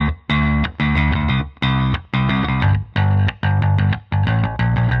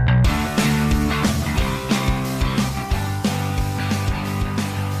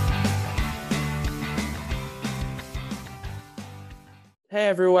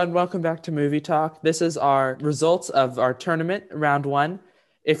everyone, welcome back to Movie Talk. This is our results of our tournament, round one.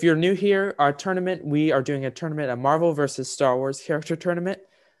 If you're new here, our tournament, we are doing a tournament, a Marvel versus Star Wars character tournament.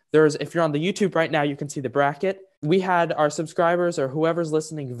 If you're on the YouTube right now, you can see the bracket. We had our subscribers or whoever's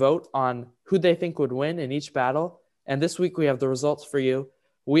listening vote on who they think would win in each battle. And this week we have the results for you.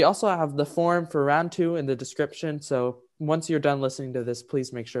 We also have the form for round two in the description. So once you're done listening to this,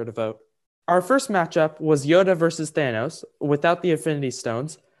 please make sure to vote. Our first matchup was Yoda versus Thanos without the Infinity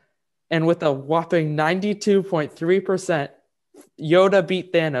Stones. And with a whopping 92.3%, Yoda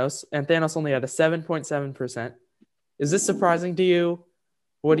beat Thanos, and Thanos only had a 7.7%. Is this surprising to you?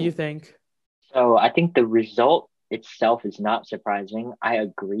 What do you think? So I think the result itself is not surprising. I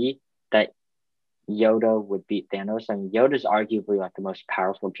agree that Yoda would beat Thanos. I mean, Yoda's arguably like the most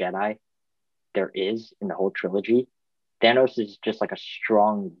powerful Jedi there is in the whole trilogy. Thanos is just like a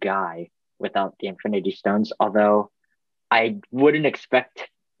strong guy without the Infinity Stones, although I wouldn't expect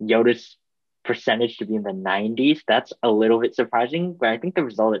Yoda's percentage to be in the 90s. That's a little bit surprising, but I think the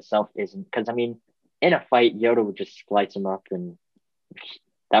result itself isn't, because I mean, in a fight, Yoda would just slice him up and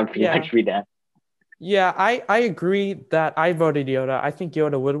that would pretty much be that. Yeah, I agree that I voted Yoda. I think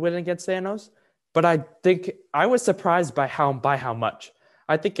Yoda would win against Thanos, but I think I was surprised by how much.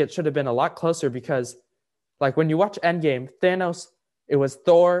 I think it should have been a lot closer because, like, when you watch Endgame, Thanos, it was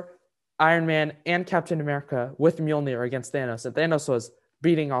Thor, Iron Man, and Captain America with Mjolnir against Thanos, and Thanos was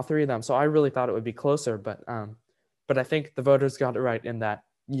beating all three of them. So I really thought it would be closer, but I think the voters got it right in that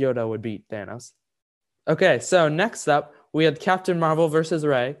Yoda would beat Thanos. Okay, so next up, we had Captain Marvel versus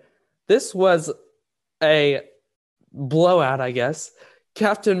Rey. This was a blowout, I guess.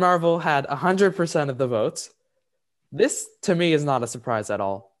 Captain Marvel had 100% of the votes. This, to me, is not a surprise at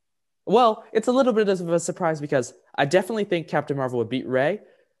all. Well, it's a little bit of a surprise because I definitely think Captain Marvel would beat Rey,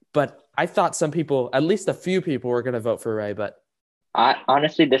 but I thought some people, at least a few people, were going to vote for Rey, but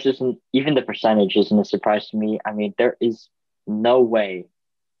honestly, this isn't even the percentage isn't a surprise to me. I mean, there is no way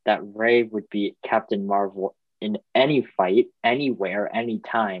that Rey would beat Captain Marvel in any fight, anywhere,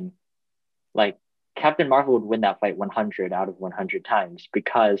 anytime. Like, Captain Marvel would win that fight 100 out of 100 times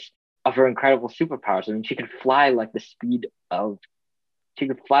because of her incredible superpowers. I mean, she could fly like the speed of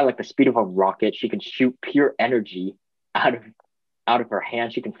a rocket. She can shoot pure energy out of her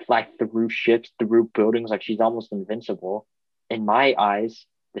hand. She can fly through ships, through buildings, like she's almost invincible. In my eyes,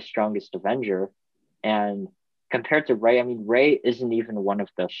 the strongest Avenger. And compared to Rey, I mean, Rey isn't even one of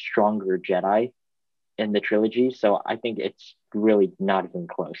the stronger Jedi in the trilogy. So I think it's really not even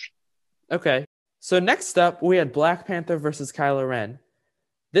close. Okay. So next up, we had Black Panther versus Kylo Ren.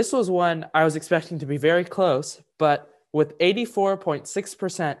 This was one I was expecting to be very close, but with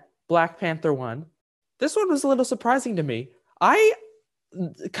 84.6%, Black Panther won. This one was a little surprising to me.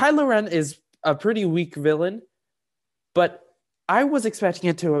 Kylo Ren is a pretty weak villain, but I was expecting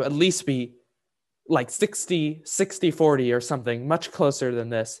it to at least be like 60-40 or something, much closer than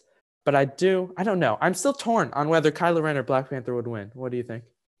this. But I don't know. I'm still torn on whether Kylo Ren or Black Panther would win. What do you think?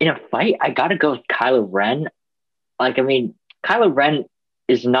 In a fight, I gotta go with Kylo Ren. Like, I mean, Kylo Ren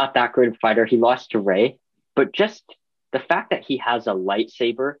is not that great a fighter. He lost to Rey, but just the fact that he has a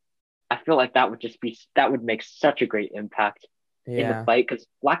lightsaber, I feel like that would make such a great impact in the fight, because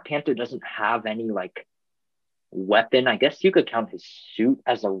Black Panther doesn't have any like weapon. I guess you could count his suit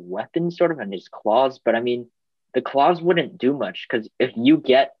as a weapon, sort of, and his claws, but I mean, the claws wouldn't do much, because if you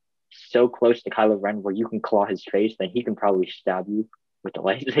get so close to Kylo Ren where you can claw his face, then he can probably stab you with the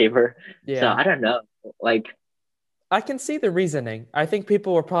lightsaber. So I don't know. Like, I can see the reasoning. I think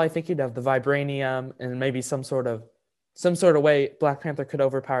people were probably thinking of the vibranium and maybe some sort of way Black Panther could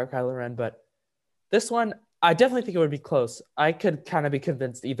overpower Kylo Ren, but this one, I definitely think it would be close. I could kind of be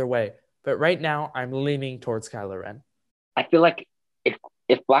convinced either way, but right now I'm leaning towards Kylo Ren. I feel like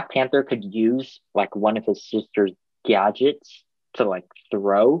if Black Panther could use like one of his sister's gadgets to like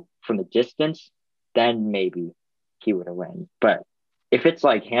throw from a distance, then maybe he would have won. But if it's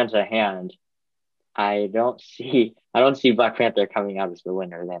like hand to hand, I don't see Black Panther coming out as the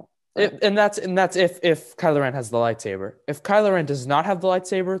winner then. And that's if Kylo Ren has the lightsaber. If Kylo Ren does not have the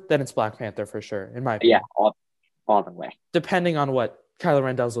lightsaber, then it's Black Panther for sure, in my opinion. Yeah, all the way. Depending on what Kylo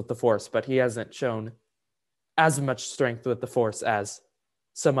Ren does with the Force, but he hasn't shown as much strength with the Force as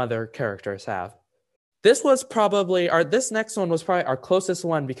some other characters have. This next one was probably our closest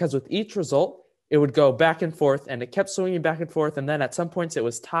one, because with each result, it would go back and forth, and it kept swinging back and forth, and then at some points it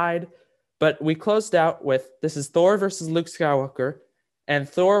was tied. But we closed out with, this is Thor versus Luke Skywalker, and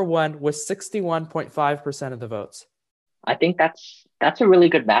Thor won with 61.5% of the votes. I think that's a really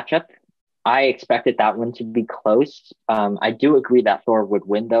good matchup. I expected that one to be close. I do agree that Thor would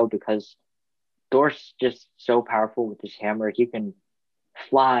win, though, because Thor's just so powerful with his hammer. He can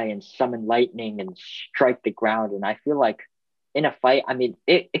fly and summon lightning and strike the ground. And I feel like in a fight, I mean,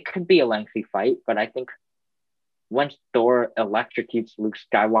 it could be a lengthy fight, but I think once Thor electrocutes Luke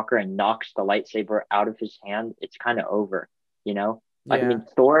Skywalker and knocks the lightsaber out of his hand, it's kind of over, you know? Like, I Yeah. mean,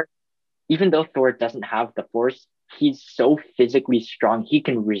 Thor, even though Thor doesn't have the Force, he's so physically strong, he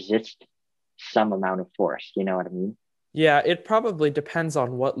can resist some amount of force. You know what I mean? Yeah, it probably depends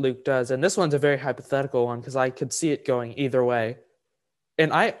on what Luke does. And this one's a very hypothetical one because I could see it going either way.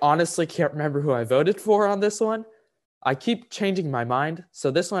 And I honestly can't remember who I voted for on this one. I keep changing my mind. So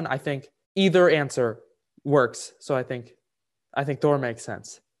this one, I think either answer works. So I think Thor makes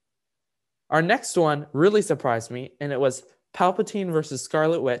sense. Our next one really surprised me, and it was Palpatine versus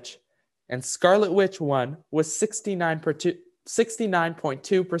Scarlet Witch. And Scarlet Witch won with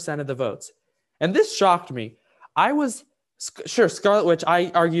 69.2% of the votes. And this shocked me. I was sure Scarlet Witch,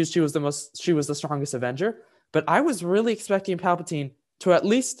 I argued she was the strongest Avenger, but I was really expecting Palpatine to at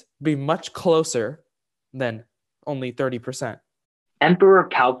least be much closer than only 30%. Emperor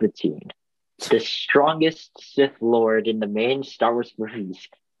Palpatine, the strongest Sith Lord in the main Star Wars movies,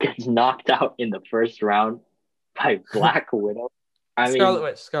 gets knocked out in the first round by Black Widow. I Scarlet mean,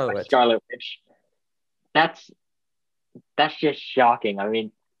 Witch, Scarlet by Witch. Scarlet Witch. That's just shocking. I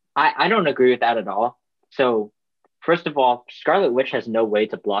mean, I don't agree with that at all. So, first of all, Scarlet Witch has no way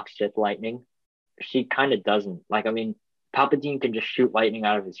to block Sith lightning. She kind of doesn't. Like, I mean, Palpatine can just shoot lightning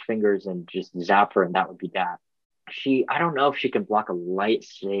out of his fingers and just zap her, and that would be that. I don't know if she can block a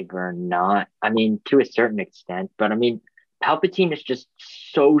lightsaber or not. I mean, to a certain extent, but I mean, Palpatine is just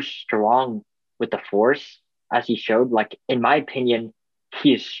so strong with the Force, as he showed. Like, in my opinion,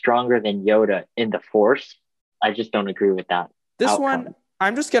 he is stronger than Yoda in the Force. I just don't agree with that This outcome. one,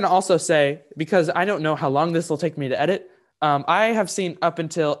 I'm just going to also say, because I don't know how long this will take me to edit, I have seen up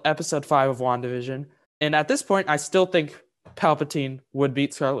until episode 5 of WandaVision. And at this point, I still think Palpatine would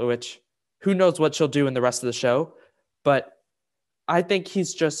beat Scarlet Witch. Who knows what she'll do in the rest of the show? But I think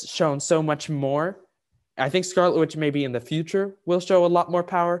he's just shown so much more. I think Scarlet Witch maybe in the future will show a lot more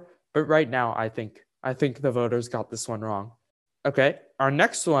power. But right now, I think the voters got this one wrong. Okay, our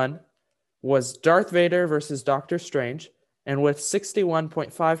next one was Darth Vader versus Doctor Strange. And with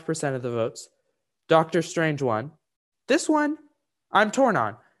 61.5% of the votes, Doctor Strange won. This one, I'm torn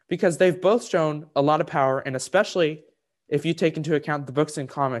on because they've both shown a lot of power, and especially if you take into account the books and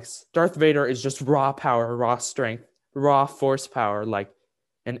comics, Darth Vader is just raw power, raw strength, raw force power, like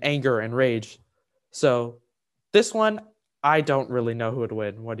and anger and rage. So this one, I don't really know who would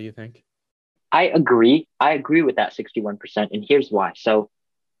win. What do you think? I agree. I agree with that 61%, and here's why. So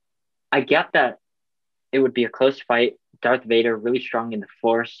I get that it would be a close fight. Darth Vader, really strong in the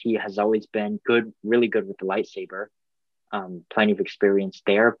Force. He has always been good, really good with the lightsaber. Plenty of experience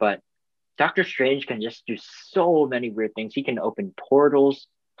there. But Doctor Strange can just do so many weird things. He can open portals.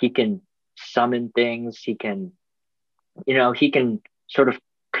 He can summon things. He can sort of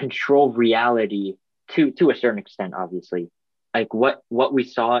control reality to a certain extent, obviously. Like what we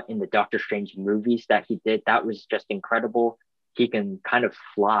saw in the Doctor Strange movies that he did, that was just incredible. He can kind of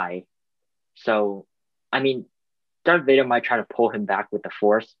fly. So, I mean, Darth Vader might try to pull him back with the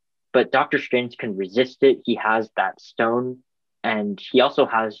Force, but Doctor Strange can resist it. He has that stone, and he also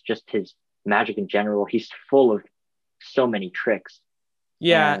has just his magic in general. He's full of so many tricks.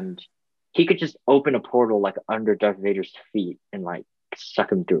 Yeah, And he could just open a portal like under Darth Vader's feet and like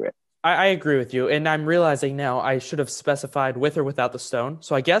suck him through it. I agree with you. And I'm realizing now I should have specified with or without the stone.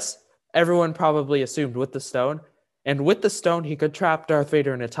 So I guess everyone probably assumed with the stone. And with the stone, he could trap Darth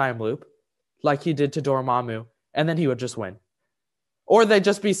Vader in a time loop, like he did to Dormammu, and then he would just win. Or they'd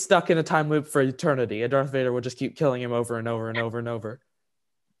just be stuck in a time loop for eternity, and Darth Vader would just keep killing him over and over and over and over.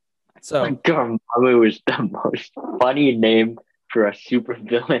 So Dormammu is the most funny name for a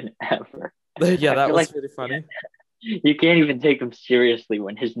supervillain ever. yeah, I that feel was like really funny. you can't even take him seriously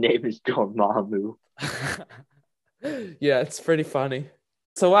when his name is Dormammu. Yeah, it's pretty funny.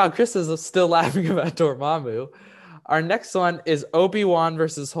 So wow, Chris is still laughing about Dormammu. Our next one is Obi-Wan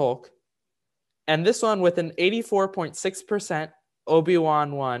versus Hulk. And this one with an 84.6%,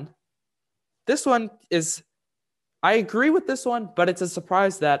 Obi-Wan won. This one is, I agree with this one, but it's a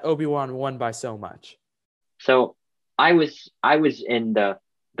surprise that Obi-Wan won by so much. So I was in the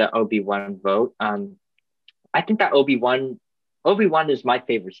Obi-Wan vote. I think that Obi-Wan is my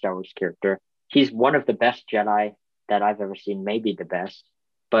favorite Star Wars character. He's one of the best Jedi that I've ever seen, maybe the best.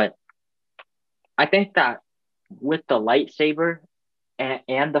 But I think that with the lightsaber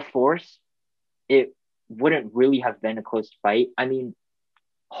and the Force, it wouldn't really have been a close fight. I mean,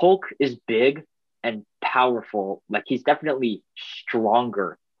 Hulk is big and powerful. Like he's definitely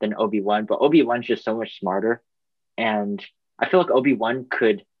stronger than Obi-Wan, but Obi-Wan's just so much smarter. And I feel like Obi-Wan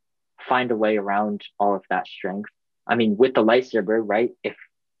could find a way around all of that strength. I mean, with the lightsaber, right? If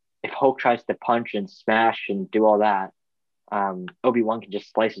Hulk tries to punch and smash and do all that, Obi-Wan can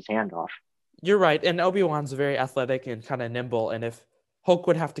just slice his hand off. You're right, and Obi-Wan's very athletic and kind of nimble. And if Hulk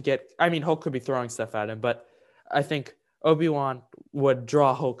would have to I mean, Hulk could be throwing stuff at him, but I think Obi-Wan would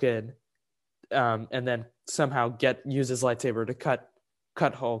draw Hulk in, and then somehow use his lightsaber to cut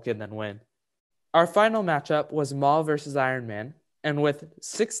Hulk and then win. Our final matchup was Maul versus Iron Man, and with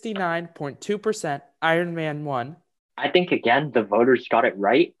 69.2%, Iron Man won. I think again the voters got it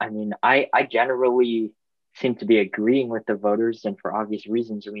right. I mean, I generally seem to be agreeing with the voters, and for obvious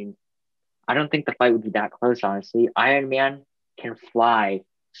reasons. I mean, I don't think the fight would be that close, honestly. Iron Man can fly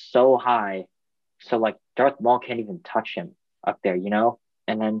so high, so like Darth Maul can't even touch him up there, you know?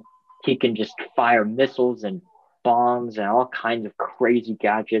 And then he can just fire missiles and bombs and all kinds of crazy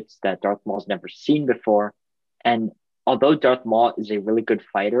gadgets that Darth Maul's never seen before. And although Darth Maul is a really good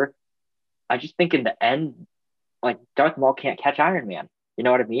fighter, I just think in the end, like Darth Maul can't catch Iron Man. You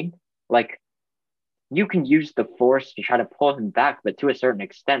know what I mean? Like you can use the Force to try to pull him back, but to a certain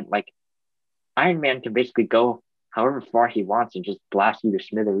extent, like Iron Man can basically go however far he wants and just blast you to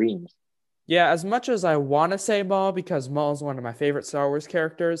smithereens. Yeah, as much as I want to say Maul because Maul is one of my favorite Star Wars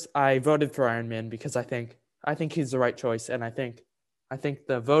characters, I voted for Iron Man because I think he's the right choice, and I think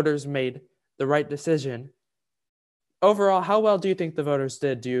the voters made the right decision. Overall, how well do you think the voters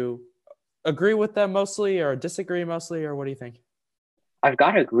did? Do you agree with them mostly or disagree mostly, or what do you think? I've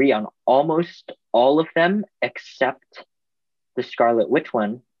got to agree on almost all of them except the Scarlet Witch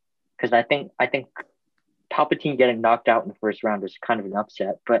one, because I think Palpatine getting knocked out in the first round is kind of an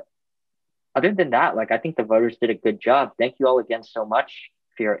upset. But other than that, like I think the voters did a good job. Thank you all again so much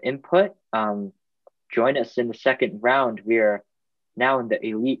for your input. Join us in the second round. We're now in the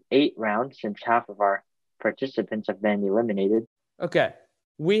Elite Eight round since half of our participants have been eliminated. Okay,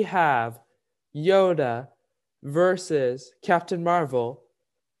 we have Yoda versus Captain Marvel,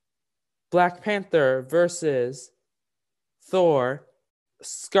 Black Panther versus Thor,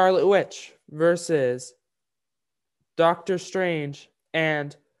 Scarlet Witch versus Doctor Strange,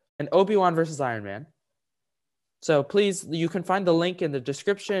 and Obi-Wan versus Iron Man. So please, you can find the link in the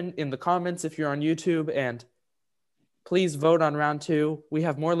description, in the comments if you're on YouTube, and please vote on round 2. We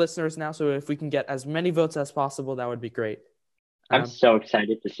have more listeners now, so if we can get as many votes as possible, that would be great. I'm so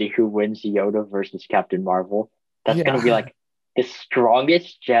excited to see who wins Yoda versus Captain Marvel. That's going to be like the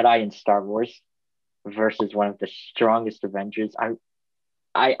strongest Jedi in Star Wars versus one of the strongest Avengers.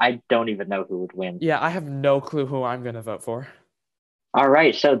 I don't even know who would win. Yeah, I have no clue who I'm going to vote for. All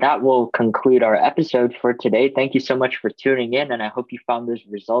right, so that will conclude our episode for today. Thank you so much for tuning in, and I hope you found those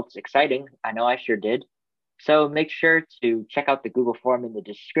results exciting. I know I sure did. So make sure to check out the Google form in the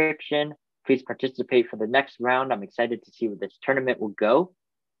description. Please participate for the next round. I'm excited to see where this tournament will go.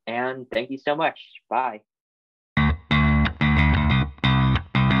 And thank you so much. Bye.